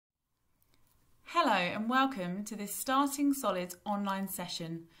Hello and welcome to this Starting Solids online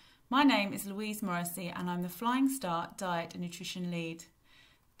session. My name is Louise Morrissey and I'm the Flying Start Diet and Nutrition Lead.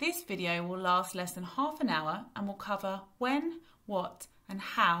 This video will last less than half an hour and will cover when, what and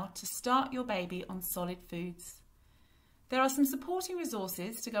how to start your baby on solid foods. There are some supporting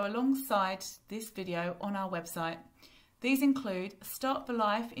resources to go alongside this video on our website. These include a Start for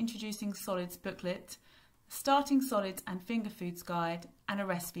Life Introducing Solids booklet, a Starting Solids and Finger Foods guide and a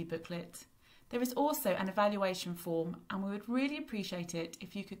recipe booklet. There is also an evaluation form and we would really appreciate it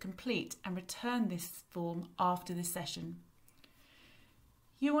if you could complete and return this form after this session.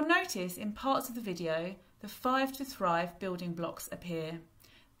 You will notice in parts of the video the 5 to Thrive building blocks appear.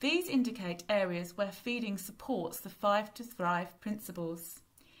 These indicate areas where feeding supports the 5 to Thrive principles.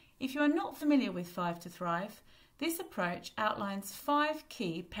 If you are not familiar with 5 to Thrive, this approach outlines 5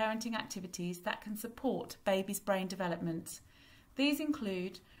 key parenting activities that can support baby's brain development. These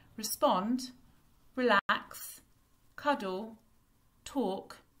include respond, relax, cuddle,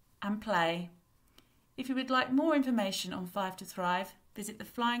 talk and play. If you would like more information on 5 to Thrive, visit the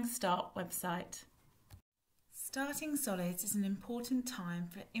Flying Start website. Starting solids is an important time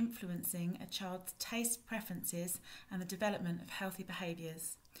for influencing a child's taste preferences and the development of healthy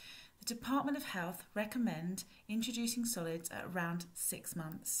behaviours. The Department of Health recommend introducing solids at around 6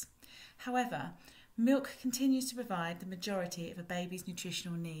 months. However, milk continues to provide the majority of a baby's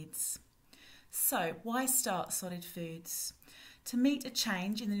nutritional needs. So, why start solid foods? To meet a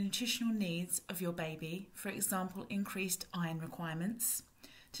change in the nutritional needs of your baby, for example, increased iron requirements,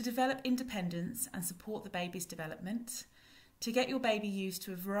 to develop independence and support the baby's development, to get your baby used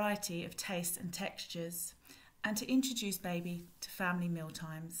to a variety of tastes and textures, and to introduce baby to family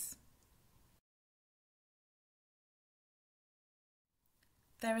mealtimes.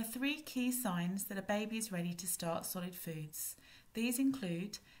 There are 3 key signs that a baby is ready to start solid foods. These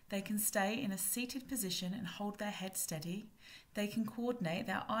include they can stay in a seated position and hold their head steady. They can coordinate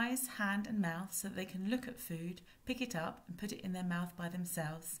their eyes, hand and mouth so that they can look at food, pick it up and put it in their mouth by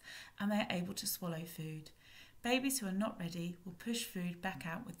themselves, and they are able to swallow food. Babies who are not ready will push food back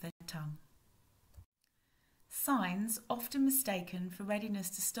out with their tongue. Signs often mistaken for readiness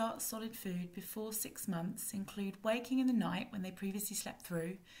to start solid food before 6 months include waking in the night when they previously slept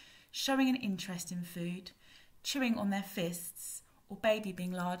through, showing an interest in food, chewing on their fists, or baby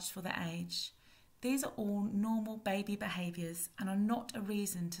being large for their age. These are all normal baby behaviours and are not a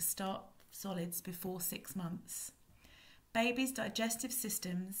reason to start solids before 6 months. Babies' digestive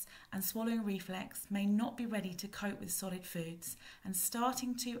systems and swallowing reflex may not be ready to cope with solid foods, and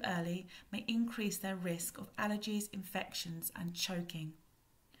starting too early may increase their risk of allergies, infections and choking.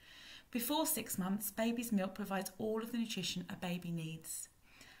 Before 6 months, baby's milk provides all of the nutrition a baby needs.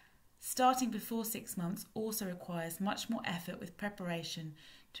 Starting before 6 months also requires much more effort with preparation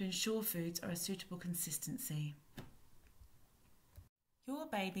to ensure foods are a suitable consistency. Your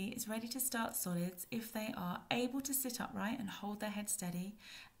baby is ready to start solids if they are able to sit upright and hold their head steady,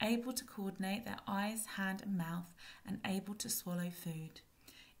 able to coordinate their eyes, hand and mouth, and able to swallow food.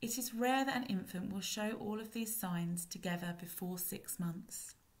 It is rare that an infant will show all of these signs together before 6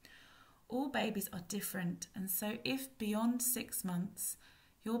 months. All babies are different, and so if beyond 6 months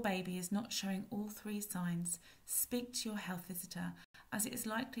your baby is not showing all 3 signs, speak to your health visitor, as it is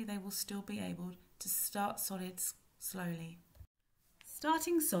likely they will still be able to start solids slowly.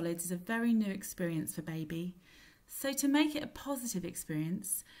 Starting solids is a very new experience for baby, so to make it a positive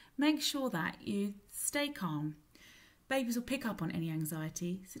experience, make sure that you stay calm. Babies will pick up on any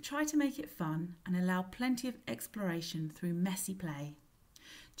anxiety, so try to make it fun and allow plenty of exploration through messy play.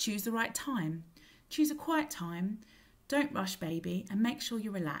 Choose the right time. Choose a quiet time. Don't rush baby and make sure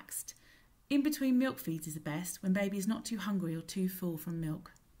you're relaxed. In between milk feeds is the best when baby is not too hungry or too full from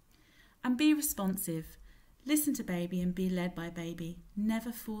milk. And be responsive. Listen to baby and be led by baby.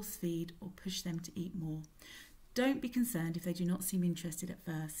 Never force feed or push them to eat more. Don't be concerned if they do not seem interested at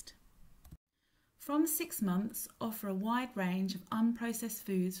first. From 6 months, offer a wide range of unprocessed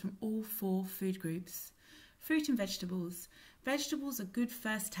foods from all 4 food groups. Fruit and vegetables. Vegetables are good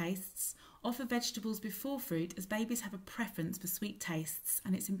first tastes. Offer vegetables before fruit as babies have a preference for sweet tastes,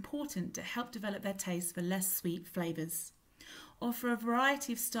 and it's important to help develop their taste for less sweet flavours. Offer a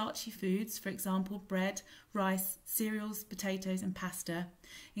variety of starchy foods, for example bread, rice, cereals, potatoes and pasta.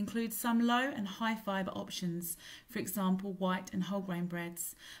 Include some low and high fibre options, for example white and whole grain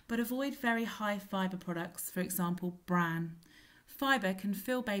breads, but avoid very high fibre products, for example bran. Fibre can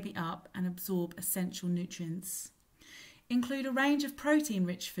fill baby up and absorb essential nutrients. Include a range of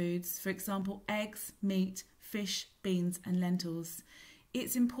protein-rich foods, for example eggs, meat, fish, beans and lentils.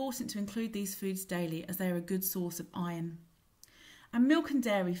 It's important to include these foods daily as they are a good source of iron. And milk and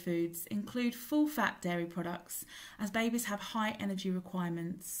dairy foods include full-fat dairy products as babies have high energy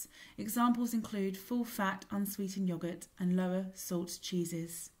requirements. Examples include full-fat unsweetened yoghurt and lower salt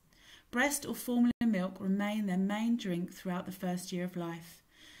cheeses. Breast or formula milk remain their main drink throughout the first year of life.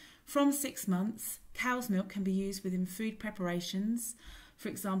 From 6 months, cow's milk can be used within food preparations, for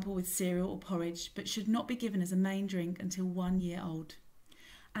example with cereal or porridge, but should not be given as a main drink until 1 year old.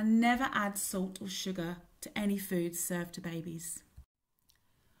 And never add salt or sugar to any foods served to babies.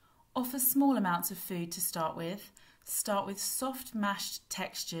 Offer small amounts of food to start with. Start with soft mashed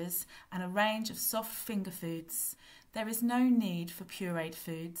textures and a range of soft finger foods. There is no need for pureed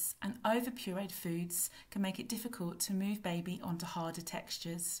foods, and over pureed foods can make it difficult to move baby onto harder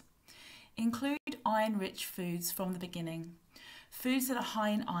textures. Include iron-rich foods from the beginning. Foods that are high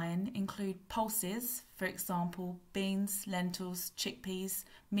in iron include pulses, for example, beans, lentils, chickpeas,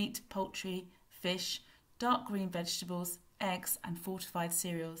 meat, poultry, fish, dark green vegetables, eggs and fortified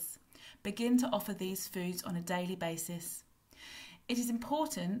cereals. Begin to offer these foods on a daily basis. It is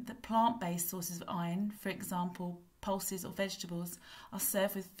important that plant-based sources of iron, for example, pulses or vegetables, are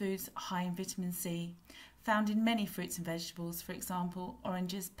served with foods high in vitamin C, found in many fruits and vegetables, for example,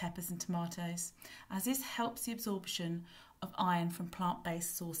 oranges, peppers and tomatoes, as this helps the absorption of iron from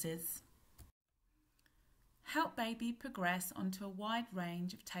plant-based sources. Help baby progress onto a wide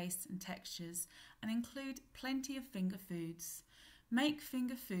range of tastes and textures and include plenty of finger foods. Make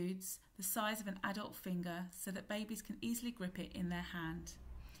finger foods the size of an adult finger so that babies can easily grip it in their hand.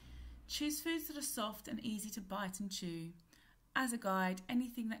 Choose foods that are soft and easy to bite and chew. As a guide,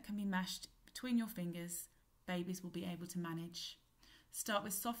 anything that can be mashed between your fingers, babies will be able to manage. Start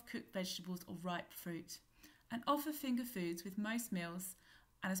with soft cooked vegetables or ripe fruit, and offer finger foods with most meals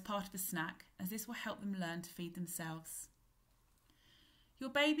and as part of a snack, as this will help them learn to feed themselves. Your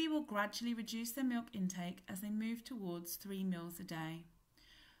baby will gradually reduce their milk intake as they move towards 3 meals a day.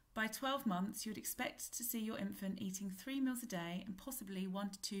 By 12 months, you would expect to see your infant eating 3 meals a day and possibly 1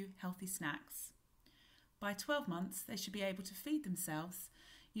 to 2 healthy snacks. By 12 months, they should be able to feed themselves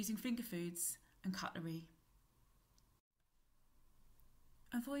using finger foods and cutlery.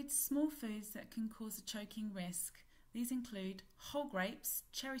 Avoid small foods that can cause a choking risk. These include whole grapes,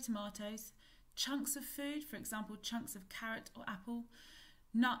 cherry tomatoes, chunks of food, for example chunks of carrot or apple,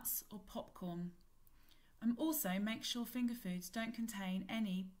 nuts or popcorn. And also make sure finger foods don't contain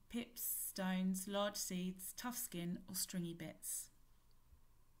any pips, stones, large seeds, tough skin or stringy bits.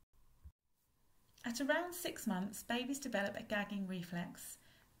 At around 6 months, babies develop a gagging reflex.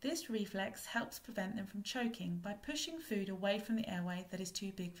 This reflex helps prevent them from choking by pushing food away from the airway that is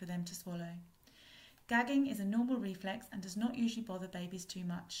too big for them to swallow. Gagging is a normal reflex and does not usually bother babies too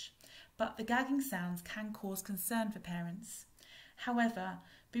much, but the gagging sounds can cause concern for parents. However,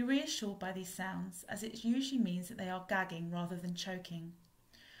 be reassured by these sounds, as it usually means that they are gagging rather than choking.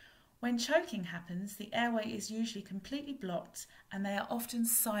 When choking happens, the airway is usually completely blocked and they are often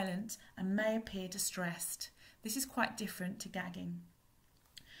silent and may appear distressed. This is quite different to gagging.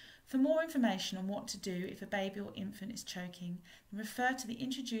 For more information on what to do if a baby or infant is choking, refer to the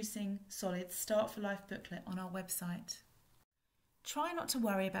Introducing Solids Start for Life booklet on our website. Try not to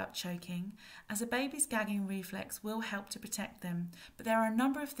worry about choking, as a baby's gagging reflex will help to protect them, but there are a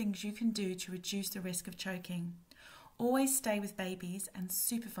number of things you can do to reduce the risk of choking. Always stay with babies and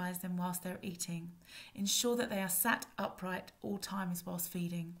supervise them whilst they're eating. Ensure that they are sat upright all times whilst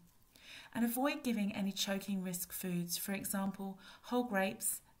feeding. And avoid giving any choking risk foods, for example, whole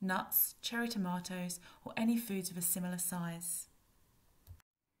grapes, nuts, cherry tomatoes, or any foods of a similar size.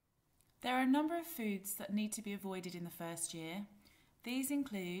 There are a number of foods that need to be avoided in the first year. These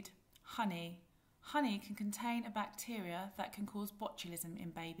include honey. Honey can contain a bacteria that can cause botulism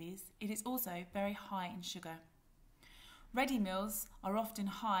in babies. It is also very high in sugar. Ready meals are often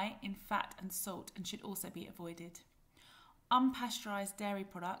high in fat and salt and should also be avoided. Unpasteurised dairy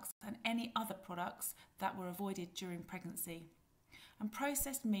products and any other products that were avoided during pregnancy. And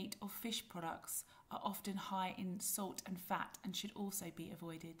processed meat or fish products are often high in salt and fat and should also be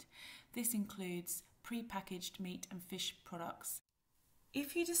avoided. This includes pre-packaged meat and fish products.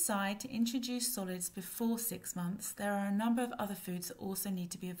 If you decide to introduce solids before 6 months, there are a number of other foods that also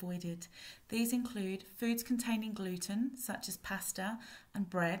need to be avoided. These include foods containing gluten, such as pasta and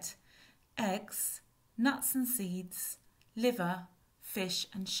bread, eggs, nuts and seeds, liver, fish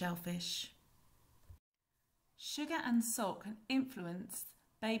and shellfish. Sugar and salt can influence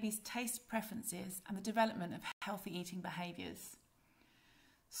babies' taste preferences and the development of healthy eating behaviours.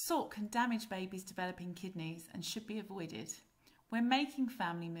 Salt can damage babies' developing kidneys and should be avoided. When making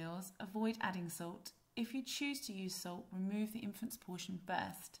family meals, avoid adding salt. If you choose to use salt, remove the infant's portion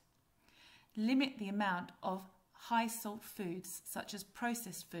first. Limit the amount of high salt foods such as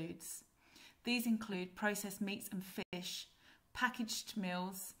processed foods. These include processed meats and fish, packaged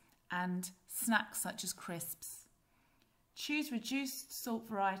meals, and snacks such as crisps. Choose reduced salt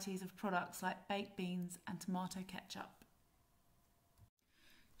varieties of products like baked beans and tomato ketchup.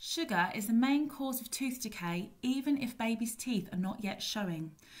 Sugar is the main cause of tooth decay even if babies' teeth are not yet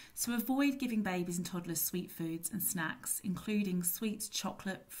showing, so avoid giving babies and toddlers sweet foods and snacks, including sweets,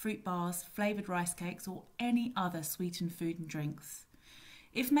 chocolate, fruit bars, flavoured rice cakes or any other sweetened food and drinks.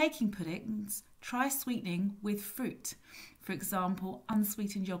 If making puddings, try sweetening with fruit, for example,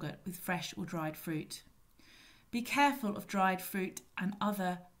 unsweetened yoghurt with fresh or dried fruit. Be careful of dried fruit and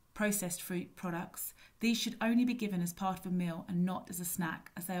other processed fruit products. These should only be given as part of a meal and not as a snack,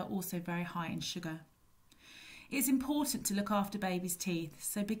 as they are also very high in sugar. It is important to look after babies' teeth,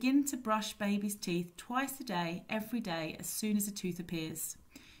 so begin to brush babies' teeth twice a day, every day, as soon as a tooth appears.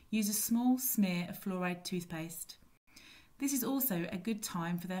 Use a small smear of fluoride toothpaste. This is also a good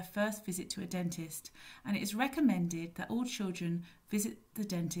time for their first visit to a dentist, and it is recommended that all children visit the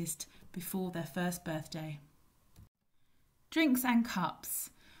dentist before their first birthday. Drinks and cups.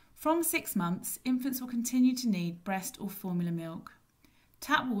 From 6 months, infants will continue to need breast or formula milk.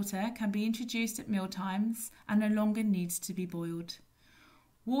 Tap water can be introduced at meal times and no longer needs to be boiled.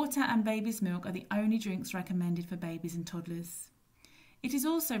 Water and baby's milk are the only drinks recommended for babies and toddlers. It is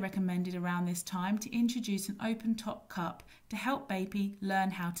also recommended around this time to introduce an open top cup to help baby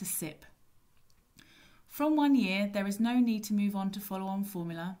learn how to sip. From 1 year, there is no need to move on to follow-on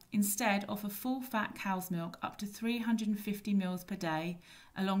formula. Instead, offer full-fat cow's milk up to 350 ml per day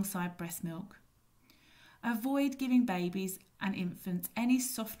alongside breast milk. Avoid giving babies and infants any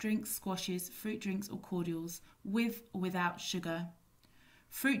soft drinks, squashes, fruit drinks or cordials with or without sugar.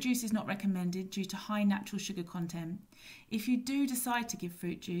 Fruit juice is not recommended due to high natural sugar content. If you do decide to give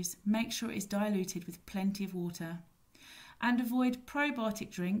fruit juice, make sure it is diluted with plenty of water. And avoid probiotic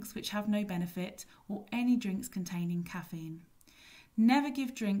drinks which have no benefit or any drinks containing caffeine. Never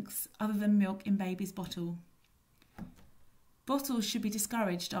give drinks other than milk in baby's bottle. Bottles should be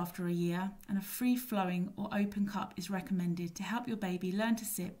discouraged after a year, and a free-flowing or open cup is recommended to help your baby learn to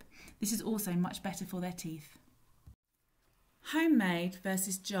sip. This is also much better for their teeth. Homemade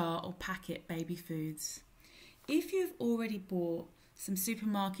versus jar or packet baby foods. If you've already bought some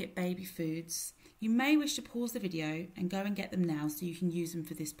supermarket baby foods, you may wish to pause the video and go and get them now so you can use them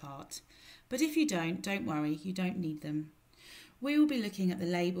for this part. But if you don't worry, you don't need them. We will be looking at the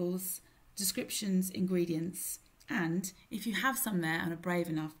labels, descriptions, ingredients, and if you have some there and are brave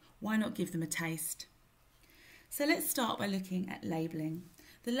enough, why not give them a taste? So let's start by looking at labelling.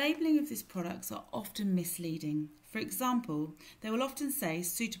 The labelling of these products are often misleading. For example, they will often say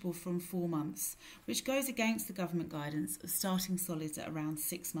suitable from 4 months, which goes against the government guidance of starting solids at around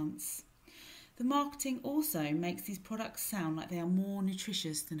 6 months. The marketing also makes these products sound like they are more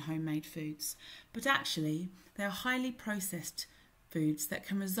nutritious than homemade foods, but actually they are highly processed foods that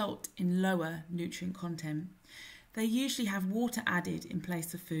can result in lower nutrient content. They usually have water added in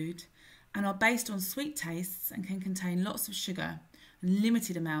place of food and are based on sweet tastes and can contain lots of sugar and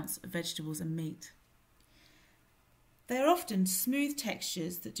limited amounts of vegetables and meat. They are often smooth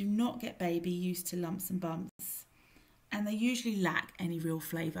textures that do not get baby used to lumps and bumps, and they usually lack any real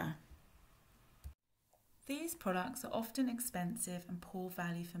flavour. These products are often expensive and poor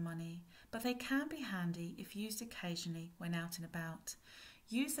value for money, but they can be handy if used occasionally when out and about.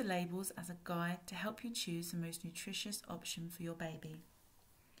 Use the labels as a guide to help you choose the most nutritious option for your baby.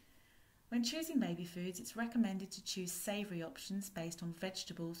 When choosing baby foods, it's recommended to choose savoury options based on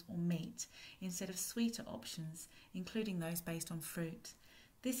vegetables or meat instead of sweeter options, including those based on fruit.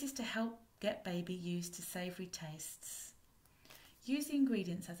 This is to help get baby used to savoury tastes. Use the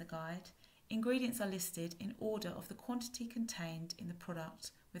ingredients as a guide. Ingredients are listed in order of the quantity contained in the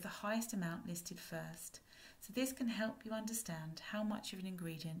product, with the highest amount listed first. So this can help you understand how much of an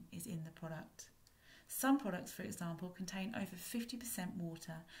ingredient is in the product. Some products, for example, contain over 50%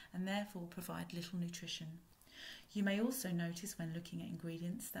 water and therefore provide little nutrition. You may also notice when looking at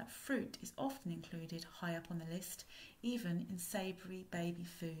ingredients that fruit is often included high up on the list, even in savoury baby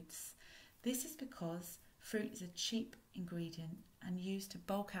foods. This is because fruit is a cheap ingredient and used to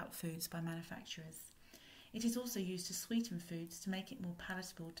bulk out foods by manufacturers. It is also used to sweeten foods to make it more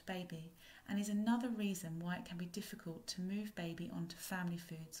palatable to baby, and is another reason why it can be difficult to move baby onto family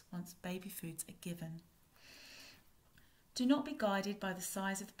foods once baby foods are given. Do not be guided by the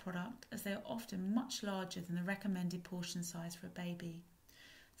size of the product, as they are often much larger than the recommended portion size for a baby.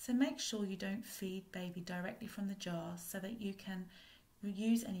 So make sure you don't feed baby directly from the jar so that you can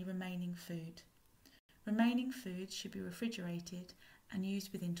reuse any remaining food. Remaining food should be refrigerated and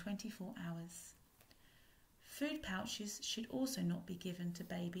used within 24 hours. Food pouches should also not be given to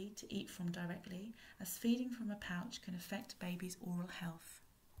baby to eat from directly, as feeding from a pouch can affect baby's oral health.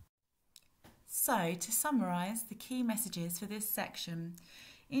 So, to summarise the key messages for this section,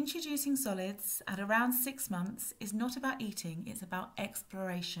 introducing solids at around 6 months is not about eating, it's about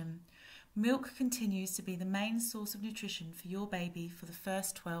exploration. Milk continues to be the main source of nutrition for your baby for the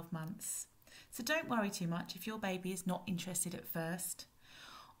first 12 months. So don't worry too much if your baby is not interested at first.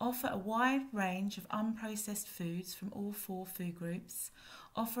 Offer a wide range of unprocessed foods from all 4 food groups.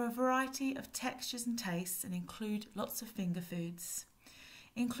 Offer a variety of textures and tastes and include lots of finger foods.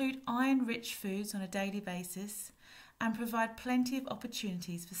 Include iron-rich foods on a daily basis and provide plenty of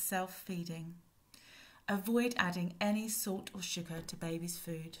opportunities for self-feeding. Avoid adding any salt or sugar to baby's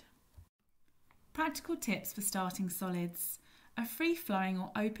food. Practical tips for starting solids. A free-flowing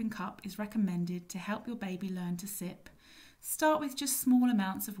or open cup is recommended to help your baby learn to sip. Start with just small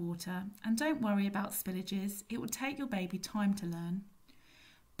amounts of water and don't worry about spillages, it will take your baby time to learn.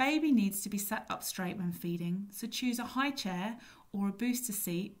 Baby needs to be sat up straight when feeding, so choose a high chair or a booster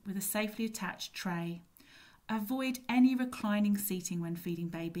seat with a safely attached tray. Avoid any reclining seating when feeding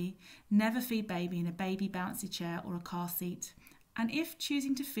baby. Never feed baby in a baby bouncy chair or a car seat. And if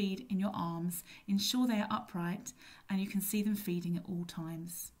choosing to feed in your arms, ensure they are upright and you can see them feeding at all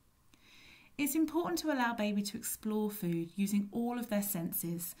times. It's important to allow baby to explore food using all of their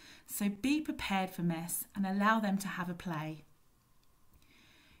senses, so be prepared for mess and allow them to have a play.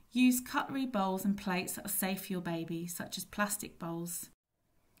 Use cutlery, bowls and plates that are safe for your baby, such as plastic bowls.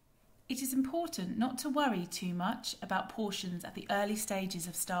 It is important not to worry too much about portions at the early stages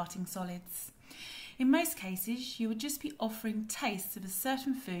of starting solids. In most cases, you would just be offering tastes of a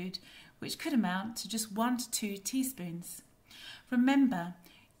certain food which could amount to just 1 to 2 teaspoons. Remember,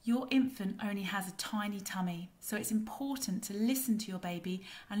 your infant only has a tiny tummy, so it's important to listen to your baby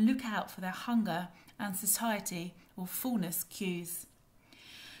and look out for their hunger and satiety or fullness cues.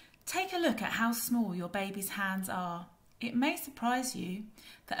 Take a look at how small your baby's hands are. It may surprise you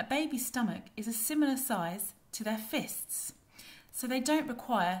that a baby's stomach is a similar size to their fists, so they don't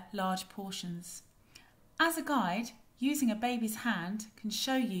require large portions. As a guide, using a baby's hand can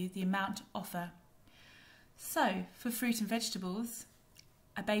show you the amount to offer. So, for fruit and vegetables,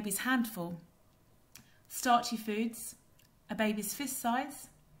 a baby's handful. Starchy foods, a baby's fist size.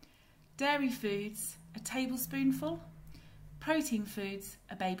 Dairy foods, a tablespoonful. Protein foods,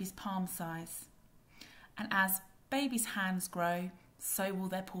 a baby's palm size. And as babies' hands grow, so will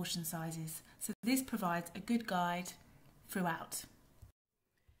their portion sizes. So this provides a good guide throughout.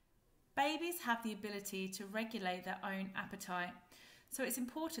 Babies have the ability to regulate their own appetite, so it's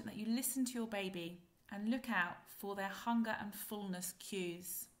important that you listen to your baby and look out for their hunger and fullness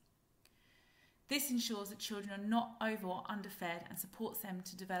cues. This ensures that children are not over or underfed and supports them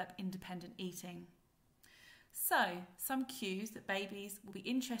to develop independent eating. So, some cues that babies will be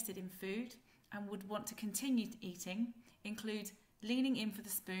interested in food and would want to continue eating include leaning in for the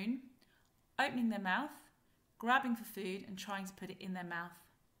spoon, opening their mouth, grabbing for food and trying to put it in their mouth.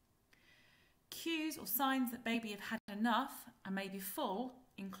 Cues or signs that baby have had enough and may be full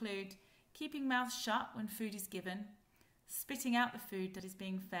include keeping mouth shut when food is given, spitting out the food that is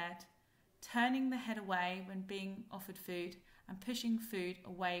being fed, turning the head away when being offered food and pushing food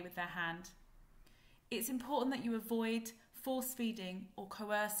away with their hand. It's important that you avoid force feeding or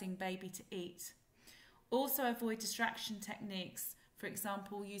coercing baby to eat. Also avoid distraction techniques, for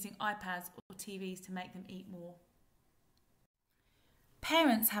example using iPads or TVs to make them eat more.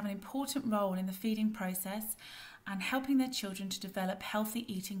 Parents have an important role in the feeding process and helping their children to develop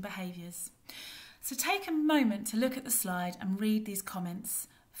healthy eating behaviours. So take a moment to look at the slide and read these comments.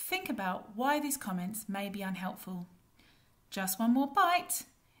 Think about why these comments may be unhelpful. Just one more bite.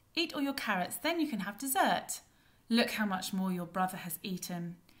 Eat all your carrots, then you can have dessert. Look how much more your brother has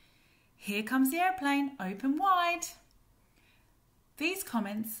eaten. Here comes the airplane, open wide. These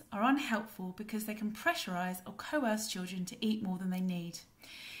comments are unhelpful because they can pressurise or coerce children to eat more than they need.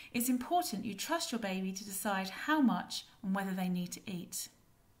 It's important you trust your baby to decide how much and whether they need to eat.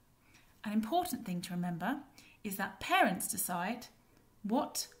 An important thing to remember is that parents decide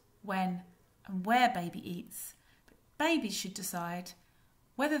what, when and where baby eats, but babies should decide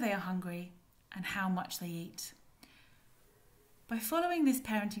whether they are hungry and how much they eat. By following this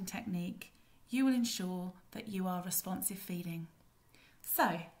parenting technique, you will ensure that you are responsive feeding.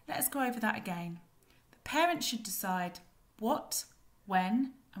 So, let's go over that again. The parent should decide what,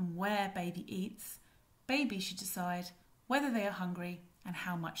 when and where baby eats. Baby should decide whether they are hungry and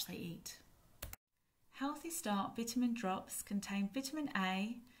how much they eat. Healthy Start vitamin drops contain vitamin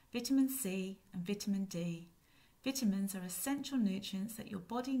A, vitamin C and vitamin D. Vitamins are essential nutrients that your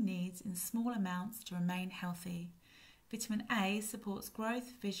body needs in small amounts to remain healthy. Vitamin A supports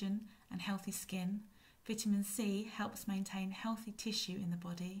growth, vision and healthy skin. Vitamin C helps maintain healthy tissue in the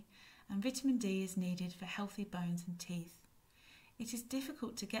body, and vitamin D is needed for healthy bones and teeth. It is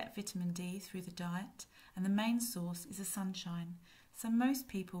difficult to get vitamin D through the diet, and the main source is the sunshine, so most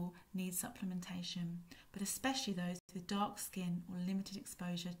people need supplementation, but especially those with dark skin or limited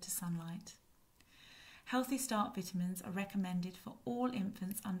exposure to sunlight. Healthy Start vitamins are recommended for all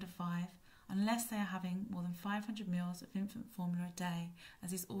infants under 5, unless they are having more than 500 ml of infant formula a day,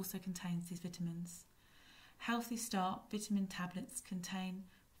 as this also contains these vitamins. Healthy Start vitamin tablets contain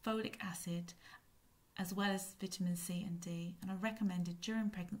folic acid as well as vitamin C and D, and are recommended during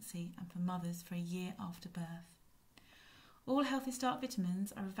pregnancy and for mothers for a year after birth. All Healthy Start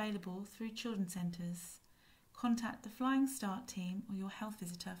vitamins are available through children's centres. Contact the Flying Start team or your health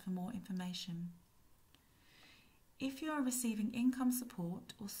visitor for more information. If you are receiving income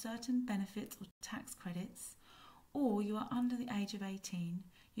support or certain benefits or tax credits, or you are under the age of 18,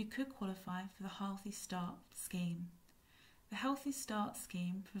 you could qualify for the Healthy Start scheme. The Healthy Start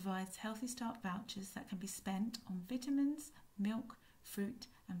scheme provides Healthy Start vouchers that can be spent on vitamins, milk, fruit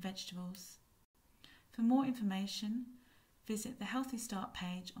and vegetables. For more information, visit the Healthy Start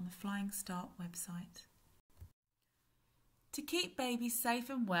page on the Flying Start website. To keep babies safe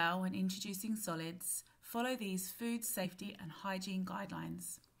and well when introducing solids, follow these food safety and hygiene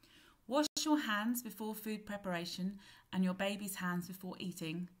guidelines. Wash your hands before food preparation and your baby's hands before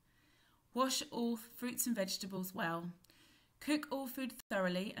eating. Wash all fruits and vegetables well. Cook all food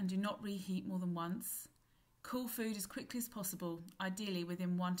thoroughly and do not reheat more than once. Cool food as quickly as possible, ideally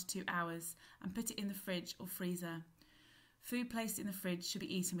within 1 to 2 hours, and put it in the fridge or freezer. Food placed in the fridge should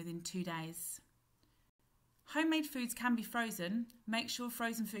be eaten within 2 days. Homemade foods can be frozen. Make sure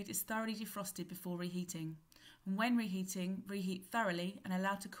frozen food is thoroughly defrosted before reheating. And when reheating, reheat thoroughly and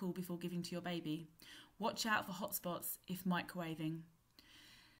allow to cool before giving to your baby. Watch out for hot spots if microwaving.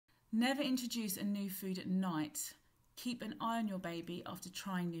 Never introduce a new food at night. Keep an eye on your baby after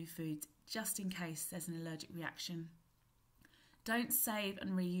trying new foods, just in case there's an allergic reaction. Don't save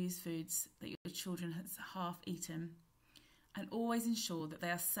and reuse foods that your children have half eaten. And always ensure that they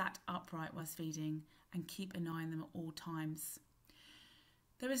are sat upright whilst feeding, and keep an eye on them at all times.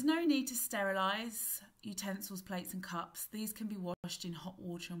 There is no need to sterilise utensils, plates and cups. These can be washed in hot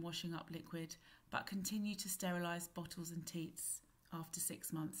water and washing up liquid, but continue to sterilise bottles and teats after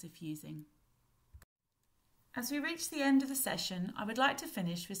 6 months if using. As we reach the end of the session, I would like to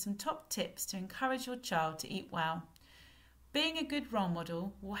finish with some top tips to encourage your child to eat well. Being a good role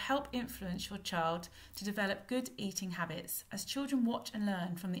model will help influence your child to develop good eating habits, as children watch and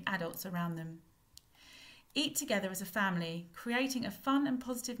learn from the adults around them. Eat together as a family. Creating a fun and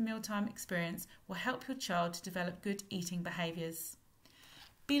positive mealtime experience will help your child to develop good eating behaviours.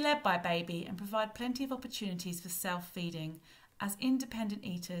 Be led by baby and provide plenty of opportunities for self-feeding, as independent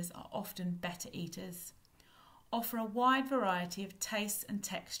eaters are often better eaters. Offer a wide variety of tastes and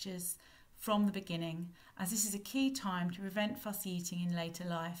textures from the beginning, as this is a key time to prevent fussy eating in later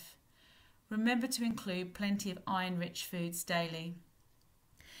life. Remember to include plenty of iron-rich foods daily.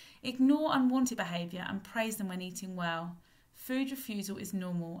 Ignore unwanted behaviour and praise them when eating well. Food refusal is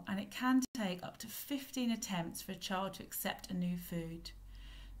normal, and it can take up to 15 attempts for a child to accept a new food.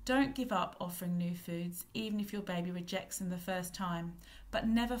 Don't give up offering new foods, even if your baby rejects them the first time, but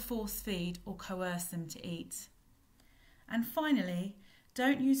never force feed or coerce them to eat. And finally,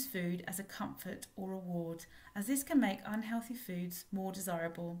 don't use food as a comfort or reward, as this can make unhealthy foods more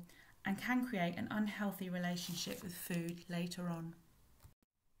desirable and can create an unhealthy relationship with food later on.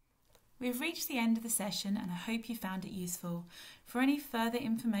 We've reached the end of the session, and I hope you found it useful. For any further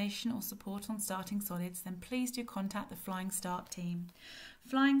information or support on starting solids, then please do contact the Flying Start team.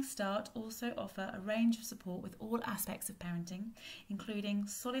 Flying Start also offer a range of support with all aspects of parenting, including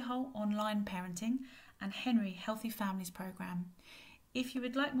Solihull online parenting and Henry Healthy Families programme. If you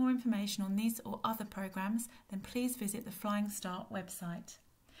would like more information on these or other programmes, then please visit the Flying Start website.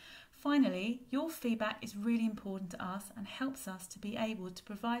 Finally, your feedback is really important to us and helps us to be able to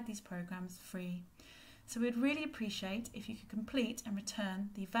provide these programmes free. So we'd really appreciate if you could complete and return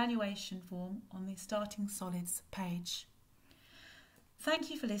the evaluation form on the Starting Solids page.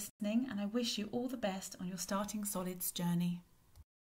 Thank you for listening, and I wish you all the best on your Starting Solids journey.